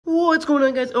What's going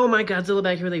on, guys? Oh my, Godzilla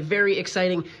back here with a very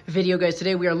exciting video, guys.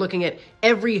 Today we are looking at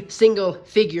every single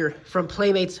figure from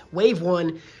Playmates Wave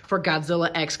 1 for Godzilla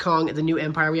X Kong, the new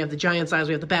Empire. We have the giant size,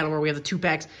 we have the Battle War, we have the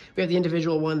 2-packs, we have the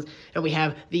individual ones, and we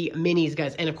have the minis,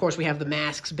 guys. And of course, we have the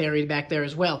masks buried back there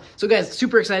as well. So guys,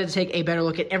 super excited to take a better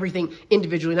look at everything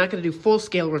individually. Not going to do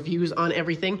full-scale reviews on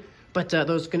everything, but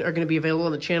those are going to be available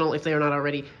on the channel if they are not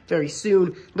already very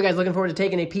soon. But guys, looking forward to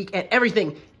taking a peek at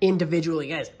everything individually.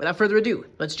 Guys, without further ado,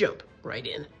 let's jump right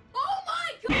in. Oh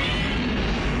my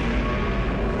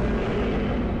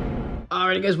god!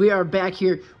 Alrighty, guys, we are back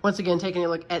here once again taking a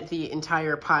look at the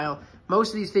entire pile.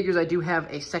 Most of these figures I do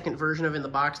have a second version of in the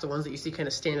box. The ones that you see kind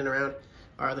of standing around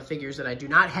are the figures that I do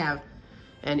not have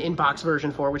an in-box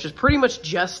version for, which is pretty much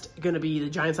just going to be the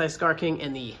giant size Skar King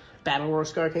and the Battle War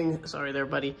Skar King. Sorry there,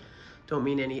 buddy. Don't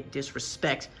mean any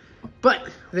disrespect. But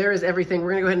there is everything.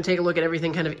 We're going to go ahead and take a look at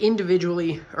everything kind of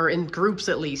individually, or in groups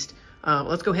at least.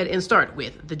 Let's go ahead and start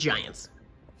with the giants.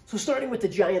 So starting with the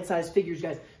giant size figures,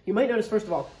 guys, you might notice, first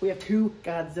of all, we have two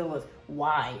Godzillas.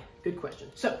 Why? Good question.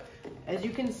 So, as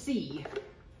you can see,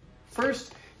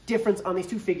 first difference on these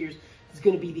two figures is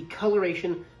going to be the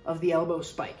coloration of the elbow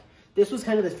spike. This was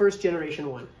kind of the first generation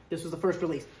one. This was the first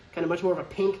release. Kind of much more of a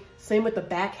pink. Same with the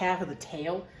back half of the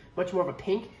tail. Much more of a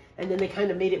pink. And then they kind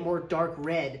of made it more dark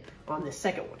red on the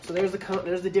second one. So there's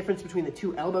the difference between the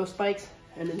two elbow spikes,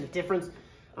 and then the difference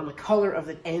on the color of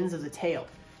the ends of the tail.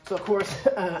 So of course,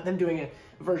 them doing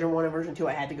a version 1 and version 2,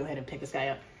 I had to go ahead and pick this guy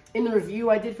up. In the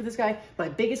review I did for this guy, my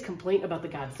biggest complaint about the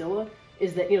Godzilla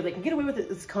is that, they can get away with it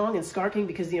with Kong and Skar King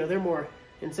because, they're more,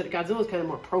 instead of Godzilla's kind of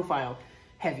more profile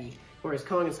heavy, whereas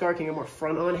Kong and Skar King are more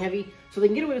front-on heavy. So they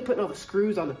can get away with putting all the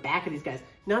screws on the back of these guys.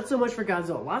 Not so much for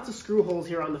Godzilla. Lots of screw holes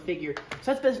here on the figure.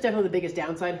 So that's definitely the biggest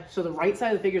downside. So the right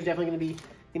side of the figure is definitely going to be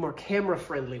the more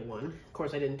camera-friendly one. Of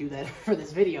course, I didn't do that for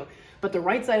this video. But the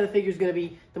right side of the figure is going to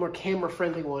be the more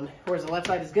camera-friendly one, whereas the left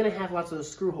side is going to have lots of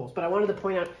those screw holes. But I wanted to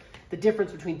point out the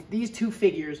difference between these two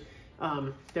figures.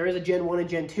 There is a Gen 1 and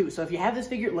Gen 2. So if you have this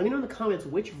figure, let me know in the comments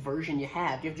which version you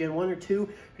have. Do you have Gen 1 or 2? Or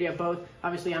do you have both?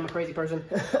 Obviously, I'm a crazy person.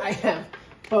 I have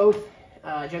both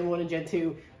Gen 1 and Gen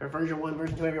 2, or version 1,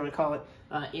 version 2, whatever you want to call it,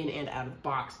 in and out of the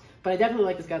box. But I definitely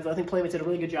like this Godzilla. I think Playmates did a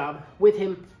really good job with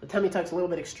him. The tummy tuck's a little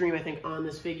bit extreme, I think, on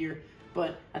this figure,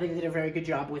 but I think they did a very good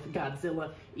job with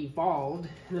Godzilla Evolved.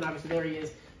 And then obviously there he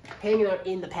is, hanging out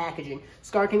in the packaging.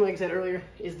 Skar King, like I said earlier,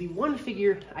 is the one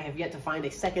figure I have yet to find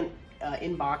a second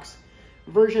in-box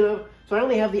version of. So I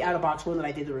only have the out-of-box one that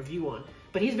I did the review on.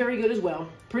 But he's very good as well.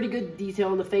 Pretty good detail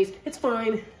on the face. It's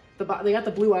fine. They got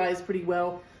the blue eyes pretty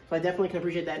well, so I definitely can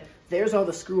appreciate that. There's all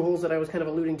the screw holes that I was kind of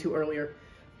alluding to earlier.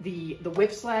 The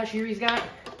whip slash here he's got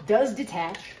does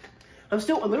detach. I'm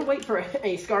gonna wait for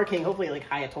a Skar King. Hopefully, like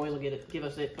Hiya Toys will give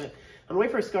us it, but I'm gonna wait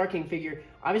for a Skar King figure.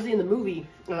 Obviously, in the movie,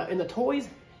 in the toys,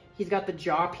 he's got the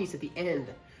jaw piece at the end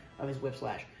of his whip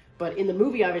slash. But in the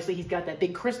movie, obviously, he's got that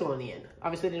big crystal on the end.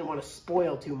 Obviously, they didn't want to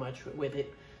spoil too much with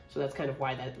it, so that's kind of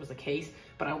why that was the case.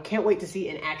 But I can't wait to see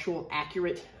an actual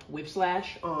accurate whip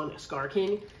slash on Skar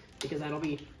King, because that'll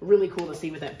be really cool to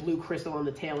see with that blue crystal on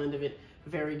the tail end of it.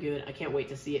 Very good. I can't wait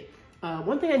to see it.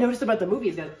 One thing I noticed about the movie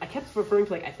is that I kept referring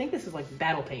to, I think this is like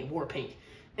battle paint, war paint.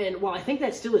 And while I think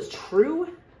that still is true,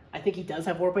 I think he does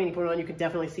have war paint. He put it on. You can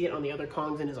definitely see it on the other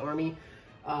Kongs in his army,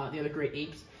 the other great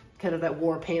apes. Kind of that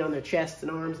war paint on their chests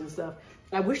and arms and stuff.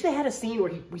 I wish they had a scene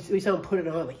where we saw him put it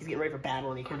on, like he's getting ready for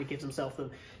battle, and he kind of gives himself the,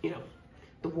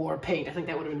 the war paint. I think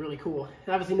that would have been really cool.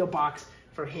 And obviously no box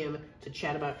for him to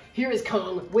chat about. Here is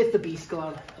Kong with the Beast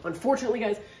Glove. Unfortunately,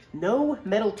 guys, no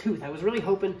metal tooth. I was really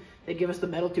hoping they'd give us the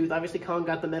metal tooth. Obviously, Kong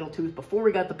got the metal tooth before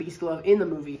we got the Beast Glove in the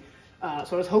movie. So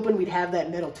I was hoping we'd have that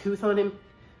metal tooth on him.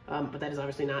 But that is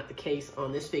obviously not the case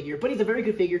on this figure. But he's a very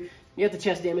good figure. You got the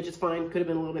chest damage, it's fine. Could have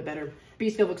been a little bit better.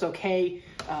 Beast Glove looks okay.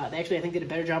 They actually, I think, did a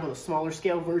better job on the smaller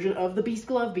scale version of the Beast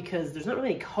Glove because there's not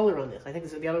really any color on this. I think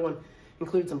the other one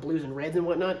included some blues and reds and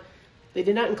whatnot. They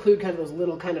did not include kind of those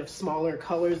little kind of smaller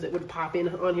colors that would pop in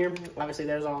on here. Obviously,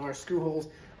 there's all of our screw holes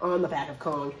on the back of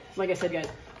Kong. Like I said, guys,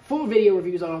 full video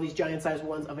reviews on all these giant size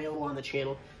ones available on the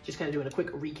channel. Just kind of doing a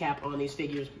quick recap on these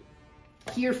figures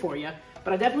here for you.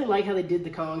 But I definitely like how they did the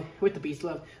Kong with the Beast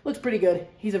Glove. Looks pretty good.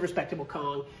 He's a respectable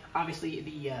Kong. Obviously,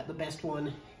 the best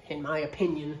one, in my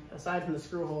opinion, aside from the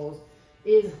screw holes,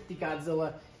 is the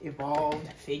Godzilla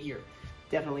Evolved figure.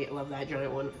 Definitely love that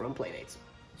giant one from Playmates.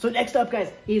 So next up,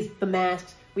 guys, is the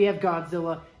masks. We have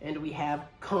Godzilla and we have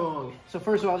Kong. So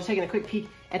first of all, just taking a quick peek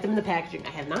at them in the packaging.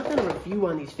 I have not done a review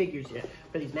on these figures yet,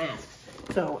 for these masks.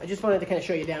 So I just wanted to kind of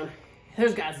show you down.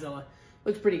 There's Godzilla.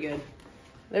 Looks pretty good.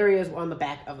 There he is on the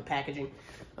back of the packaging.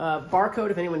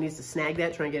 Barcode, if anyone needs to snag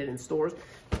that, try and get it in stores.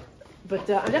 But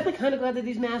I'm definitely kind of glad that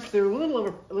these masks, they're a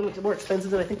little more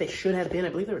expensive than I think they should have been. I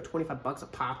believe they were 25 bucks a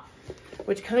pop,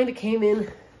 which kind of came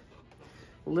in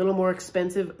a little more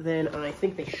expensive than I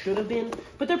think they should have been.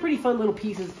 But they're pretty fun little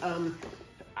pieces.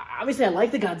 Obviously, I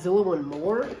like the Godzilla one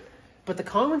more, but the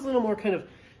Kong one's a little more kind of,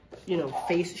 you know,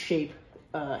 face shape,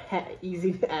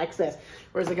 easy to access.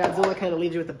 Whereas the Godzilla kind of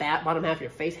leaves you with the bottom half of your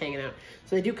face hanging out.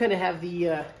 So they do kind of have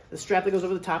the strap that goes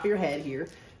over the top of your head here.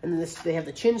 And then they have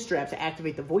the chin strap to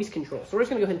activate the voice control. So we're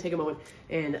just going to go ahead and take a moment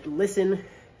and listen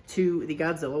to the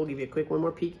Godzilla. We'll give you a quick one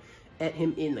more peek at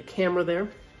him in the camera there.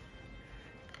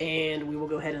 And we will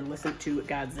go ahead and listen to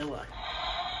Godzilla.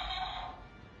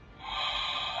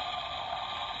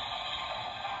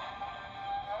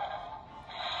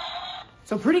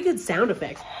 So pretty good sound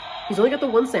effects. He's only got the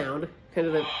one sound, kind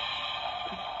of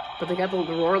but they got the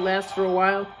roar lasts for a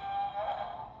while.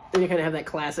 Then you kind of have that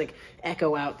classic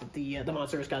echo out that the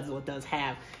monstrous Godzilla does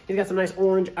have. He's got some nice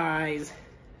orange eyes.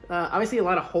 Obviously a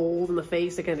lot of holes in the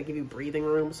face to kind of give you breathing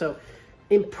room. So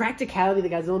in practicality, the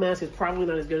Godzilla mask is probably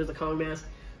not as good as the Kong mask.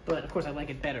 But of course I like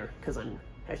it better because I'm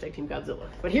hashtag Team Godzilla.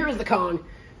 But here is the Kong.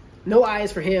 No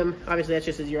eyes for him. Obviously that's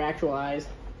just as your actual eyes.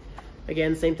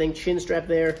 Again, same thing, chin strap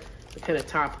there. The kind of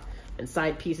top and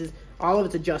side pieces. All of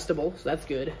it's adjustable, so that's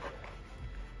good.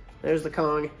 There's the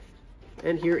Kong.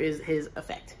 And here is his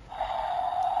effect.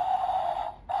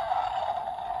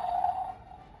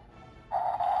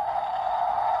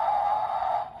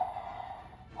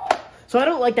 So I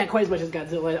don't like that quite as much as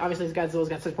Godzilla. Obviously, Godzilla's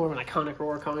got such more of an iconic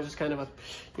roar. Kong is just kind of a,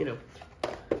 you know,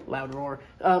 loud roar.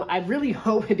 I really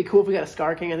hope it'd be cool if we got a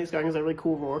Skar King. I think Skar King's a really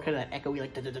cool roar, kind of that echoey,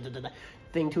 like, da-da-da-da-da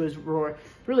thing to his roar.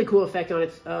 Really cool effect on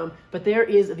it. But there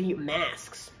is the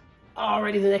masks.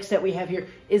 Alrighty, the next set we have here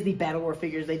is the Battle War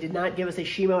figures. They did not give us a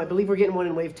Shimo. I believe we're getting one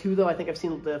in Wave 2, though. I think I've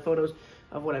seen the photos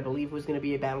of what I believe was going to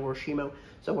be a Battle War Shimo.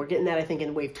 So we're getting that, I think,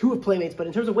 in Wave 2 of Playmates. But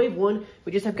in terms of Wave 1,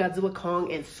 we just have Godzilla,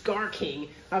 Kong, and Skar King.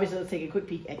 Obviously, let's take a quick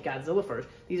peek at Godzilla first.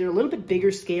 These are a little bit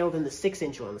bigger scale than the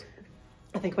 6-inch ones.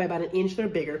 I think by about an inch they're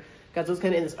bigger. Godzilla's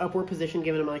kind of in this upward position,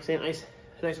 giving him, like, say, a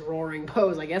nice roaring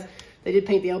pose, I guess. They did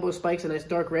paint the elbow spikes a nice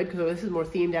dark red, because this is more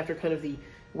themed after kind of the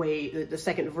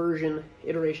second version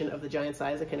iteration of the giant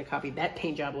size. I kind of copied that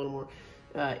paint job a little more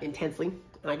intensely.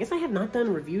 And I guess I have not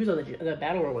done reviews on the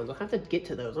Battle War ones. I'll have to get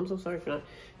to those. I'm so sorry for not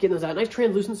getting those out. Nice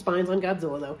translucent spines on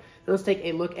Godzilla, though. Now let's take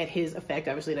a look at his effect.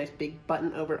 Obviously, a nice big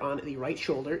button over on the right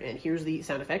shoulder. And here's the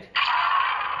sound effect.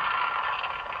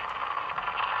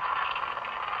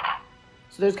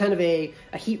 So there's kind of a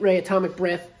heat ray atomic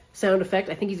breath sound effect.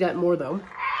 I think he's got more, though.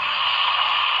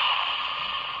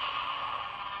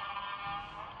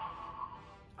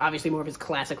 Obviously more of his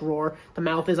classic roar. The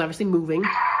mouth is obviously moving.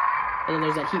 And then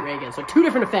there's that heat ray again. So 2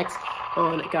 different effects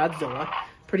on Godzilla.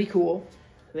 Pretty cool.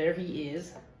 There he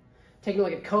is. Taking a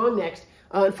look at Kong next.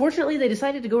 Unfortunately, they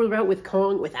decided to go the route with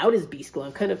Kong without his beast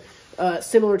glove. Kind of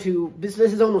similar to... This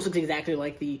is almost looks exactly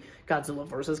like the Godzilla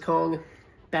vs. Kong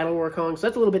Battle War Kong. So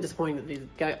that's a little bit disappointing that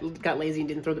they got lazy and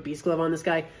didn't throw the beast glove on this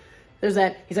guy. There's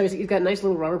that. He's got nice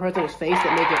little rubber parts on his face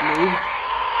that make it move.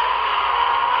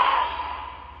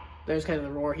 There's kind of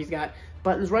the roar. He's got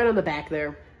buttons right on the back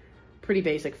there. Pretty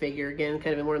basic figure. Again,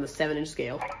 kind of more on the 7-inch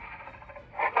scale.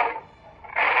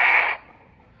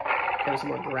 Kind of some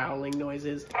more growling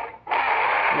noises.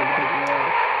 And then the big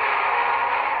roar.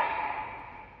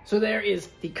 So there is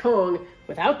the Kong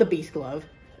without the beast glove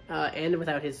and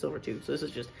without his silver tooth. So this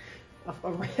is just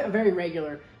a very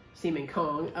regular seeming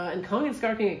Kong. And Kong and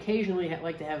Skar King occasionally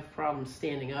like to have problems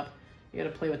standing up. You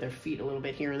got to play with their feet a little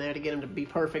bit here and there to get them to be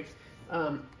perfect.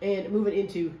 And moving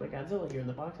into my Godzilla here in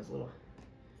the box has a little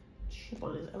chip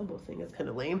on his elbow thing. That's kind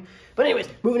of lame. But anyways,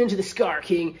 moving into the Skar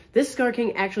King. This Skar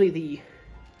King, actually,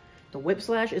 the whip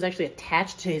slash is actually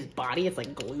attached to his body. It's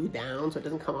like glued down so it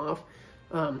doesn't come off.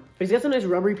 But he's got some nice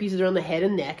rubbery pieces around the head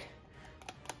and neck.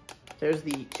 There's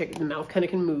the mouth kind of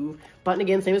can move. Button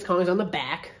again, same as Kong's on the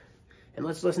back. And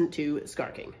let's listen to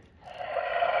Skar King.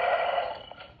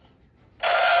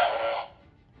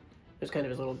 There's kind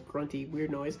of his little grunty,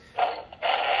 weird noise.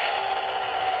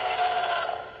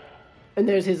 And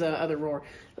there's his other roar.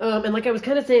 And like I was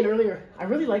kind of saying earlier, I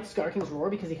really like Skar King's roar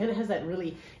because he kind of has that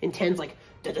really intense, like,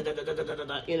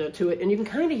 you know, to it. And you can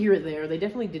kind of hear it there. They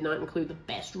definitely did not include the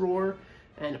best roar.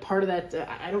 And part of that,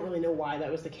 I don't really know why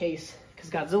that was the case. Because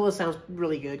Godzilla sounds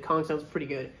really good. Kong sounds pretty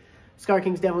good. Skar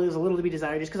King's definitely was a little to be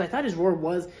desired just because I thought his roar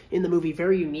was, in the movie,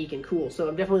 very unique and cool. So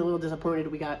I'm definitely a little disappointed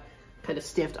we got kind of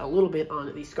stiffed a little bit on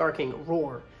the Skar King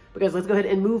roar. Because let's go ahead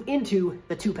and move into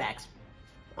the 2-packs.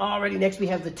 Alrighty, next we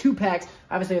have the 2-packs.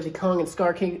 Obviously, I have the Kong and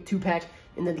Skar King 2-pack.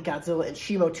 and then the Godzilla and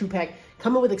Shimo 2-pack.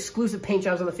 Coming with exclusive paint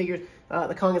jobs on the figures.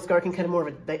 The Kong and Skar King kind of more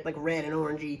of a like red and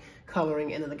orangey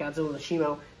coloring, and then the Godzilla and the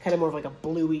Shimo kind of more of like a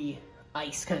bluey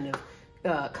ice kind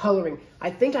of coloring. I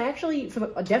think I actually,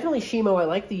 definitely Shimo, I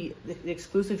like the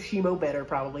exclusive Shimo better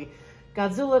probably.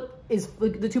 Godzilla is, the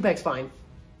 2-pack's fine.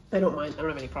 I don't mind. I don't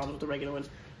have any problems with the regular ones.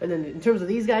 And then in terms of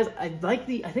these guys, I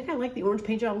think I like the orange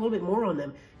paint job a little bit more on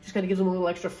them. Just kind of gives them a little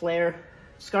extra flair.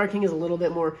 Skar King is a little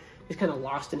bit more, he's kind of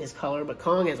lost in his color, but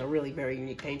Kong has a really very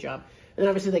unique paint job. And then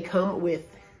obviously they come with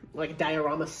like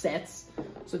diorama sets.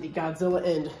 So the Godzilla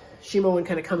and Shimo one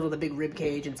kind of comes with a big rib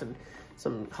cage and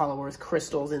some hollow earth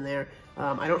crystals in there.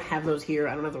 I don't have those here.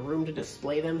 I don't have the room to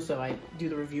display them, so I do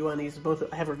the review on these.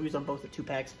 I have reviews on both the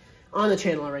 2-packs on the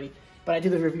channel already. But I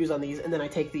do the reviews on these, and then I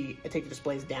take the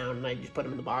displays down, and I just put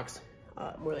them in the box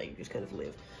where they just kind of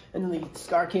live. And then the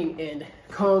Skar King and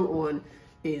Kong one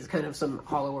is kind of some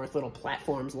hollow earth little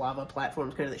platforms, lava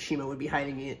platforms, kind of that Shimo would be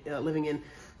hiding in, living in,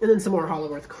 and then some more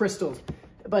hollow earth crystals.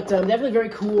 But definitely very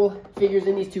cool figures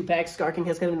in these 2-packs. Skar King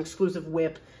has kind of an exclusive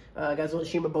whip. Godzilla and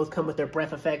Shimo both come with their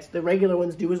breath effects. The regular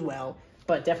ones do as well,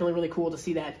 but definitely really cool to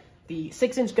see that. The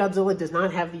 6-inch Godzilla does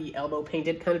not have the elbow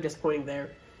painted, kind of disappointing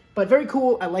there. But very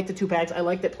cool. I like the 2-packs. I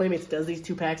like that Playmates does these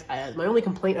 2-packs. My only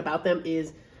complaint about them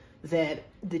is that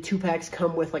the 2-packs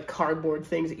come with like cardboard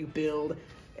things that you build.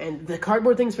 And the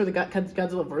cardboard things for the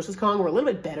Godzilla vs. Kong were a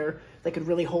little bit better. They could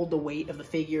really hold the weight of the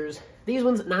figures. These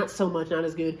ones, not so much, not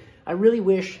as good. I really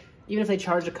wish, even if they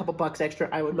charged a couple bucks extra,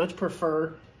 I would much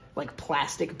prefer like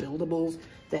plastic buildables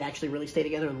that actually really stay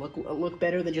together and look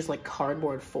better than just like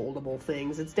cardboard foldable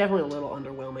things. It's definitely a little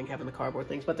underwhelming having the cardboard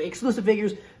things, but the exclusive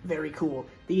figures, very cool.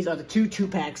 These are the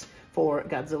 2-packs for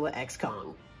Godzilla X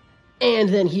Kong. And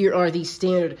then here are the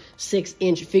standard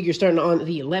 6-inch figures. Starting on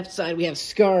the left side, we have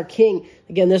Skar King.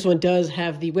 Again, this one does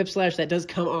have the whip slash. That does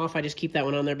come off. I just keep that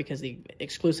one on there because the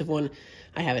exclusive one,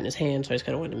 I have it in his hand, so I just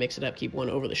kind of wanted to mix it up, keep one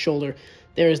over the shoulder.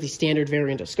 There is the standard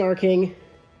variant of Skar King.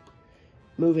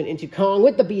 Moving into Kong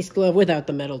with the Beast Glove without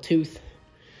the metal tooth.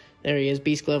 There he is.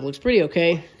 Beast Glove looks pretty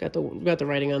okay. Got the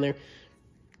writing on there.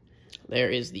 There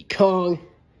is the Kong.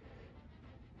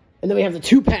 And then we have the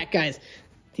 2-pack, guys.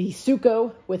 The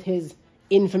Suko with his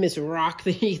infamous rock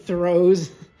that he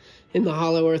throws in the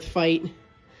Hollow Earth fight.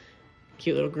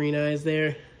 Cute little green eyes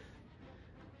there.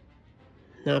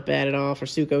 Not bad at all for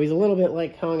Suko. He's a little bit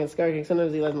like Kong and Skar King.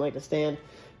 Sometimes he doesn't like to stand.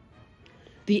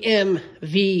 The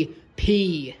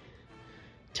MVP.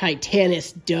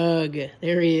 Titanus Doug.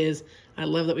 There he is. I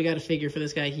love that we got a figure for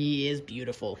this guy. He is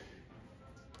beautiful.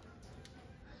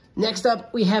 Next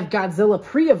up, we have Godzilla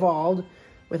PreEvolved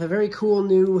with a very cool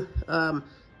new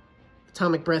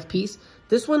atomic breath piece.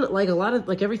 This one,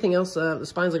 like everything else, the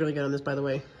spines look really good on this, by the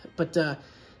way. But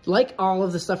like all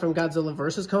of the stuff from Godzilla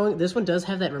vs. Kong, this one does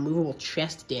have that removable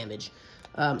chest damage.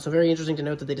 So very interesting to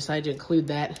note that they decided to include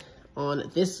that on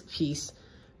this piece,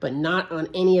 but not on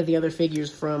any of the other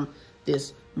figures from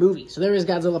this movie. So there is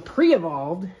Godzilla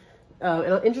PreEvolved.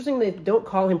 And interesting they don't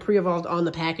call him PreEvolved on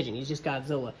the packaging. He's just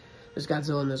Godzilla. There's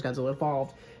Godzilla and there's Godzilla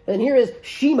Evolved. And then here is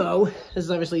Shimo. This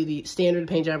is obviously the standard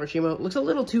paint job for Shimo. Looks a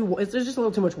little too, there's just a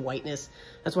little too much whiteness.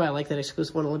 That's why I like that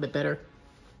exclusive one a little bit better.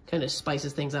 Kind of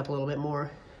spices things up a little bit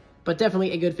more. But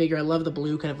definitely a good figure. I love the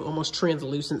blue, kind of almost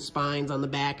translucent spines on the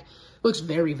back. Looks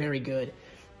very, very good.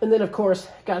 And then, of course,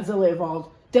 Godzilla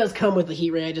Evolved does come with the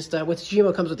heat ray. Just with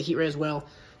Shimo comes with the heat ray as well.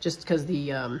 Just because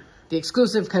the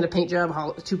exclusive kind of paint job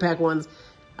 2-pack ones,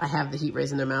 I have the heat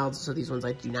rays in their mouths, so these ones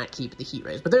I do not keep the heat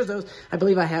rays. But there's those. I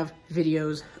believe I have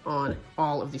videos on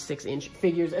all of the 6-inch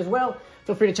figures as well.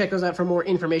 Feel free to check those out for more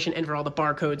information and for all the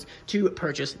barcodes to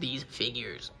purchase these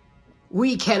figures.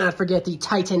 We cannot forget the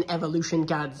Titan Evolution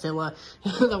Godzilla,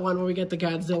 the one where we get the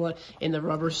Godzilla in the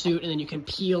rubber suit, and then you can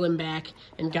peel him back,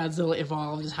 and Godzilla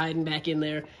Evolved is hiding back in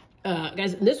there.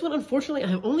 Guys, this one, unfortunately, I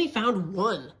have only found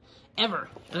one. Ever.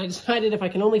 And I decided if I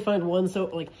can only find one, so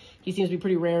like he seems to be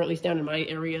pretty rare, at least down in my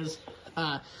areas.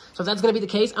 So if that's going to be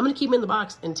the case, I'm going to keep him in the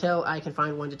box until I can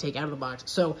find one to take out of the box.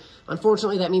 So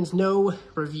unfortunately, that means no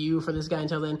review for this guy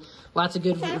until then. Lots of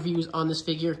good reviews on this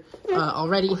figure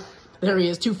already. There he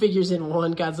is, 2 figures in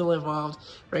one, Godzilla Evolved,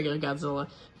 regular Godzilla.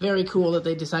 Very cool that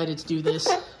they decided to do this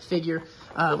figure.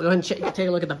 We'll go ahead and take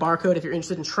a look at the barcode if you're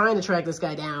interested in trying to track this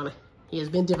guy down. He has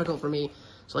been difficult for me,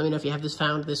 so let me know if you have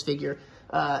found this figure.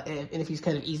 And if he's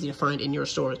kind of easy to find in your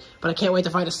stores. But I can't wait to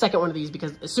find a second one of these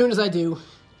because as soon as I do,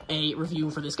 a review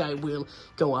for this guy will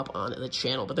go up on the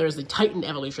channel. But there's the Titan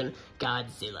Evolution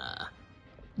Godzilla.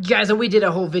 Guys, and we did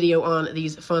a whole video on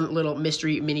these fun little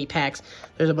mystery mini packs.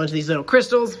 There's a bunch of these little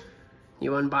crystals.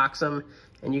 You unbox them,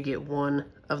 and you get one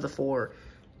of the 4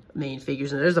 main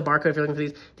figures. And there's the barcode if you're looking for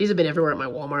these. These have been everywhere at my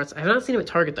Walmarts. I have not seen them at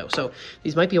Target, though, so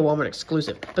these might be a Walmart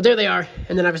exclusive. But there they are.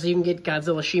 And then, obviously, you can get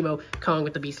Godzilla, Shimo, Kong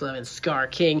with the Beast 11, Skar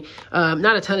King.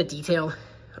 Not a ton of detail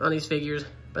on these figures,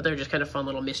 but they're just kind of fun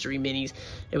little mystery minis.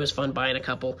 It was fun buying a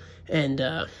couple. And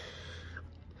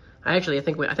I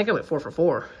think I went 4 for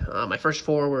 4. My first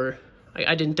 4 were...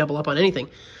 I didn't double up on anything.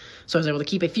 So I was able to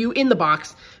keep a few in the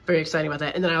box. Very exciting about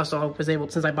that. And then I also was able,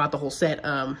 since I bought the whole set,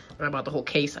 I bought the whole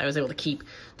case, I was able to keep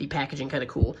the packaging kind of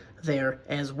cool there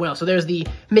as well. So there's the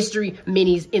mystery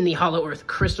minis in the Hollow Earth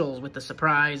crystals with the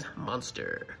surprise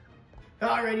monster.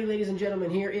 Alrighty, ladies and gentlemen,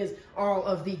 here is all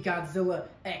of the Godzilla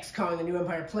X Kong, the New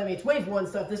Empire Playmates Wave 1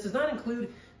 stuff. This does not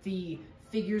include the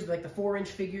figures, like the 4-inch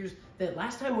figures that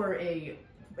last time were a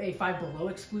Five Below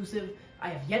exclusive. I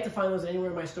have yet to find those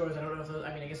anywhere in my stores. I don't know if those,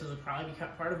 I guess those would probably be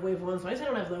part of Wave 1, so I guess I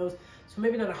don't have those. So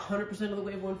maybe not 100% of the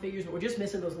Wave 1 figures, but we're just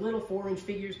missing those little 4-inch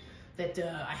figures that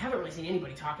I haven't really seen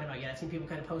anybody talking about yet. I've seen people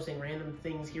kind of posting random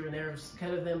things here and there of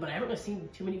kind of them, but I haven't really seen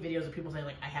too many videos of people saying,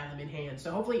 like, I have them in hand.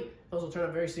 So hopefully those will turn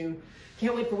up very soon.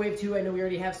 Can't wait for Wave 2. I know we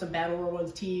already have some Battle War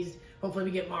ones teased. Hopefully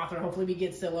we get Mothra. Hopefully we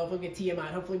get Scylla. Hopefully we get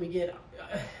Tiamat. Hopefully we get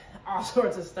all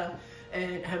sorts of stuff.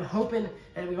 And I'm hoping,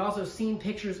 and we've also seen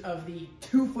pictures of the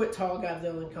 2-foot tall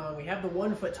Godzilla and Kong. We have the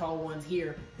 1-foot tall ones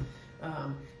here,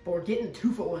 but we're getting the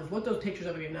 2-foot ones. Look those pictures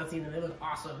up if you have not seen them. They look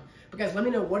awesome. But guys, let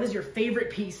me know, what is your favorite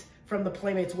piece from the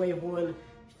Playmates Wave 1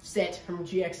 set from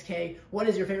GXK? What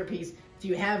is your favorite piece? Do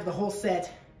you have the whole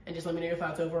set? And just let me know your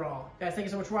thoughts overall. Guys, thank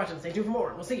you so much for watching. Stay tuned for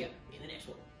more. We'll see you in the next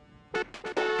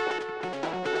one.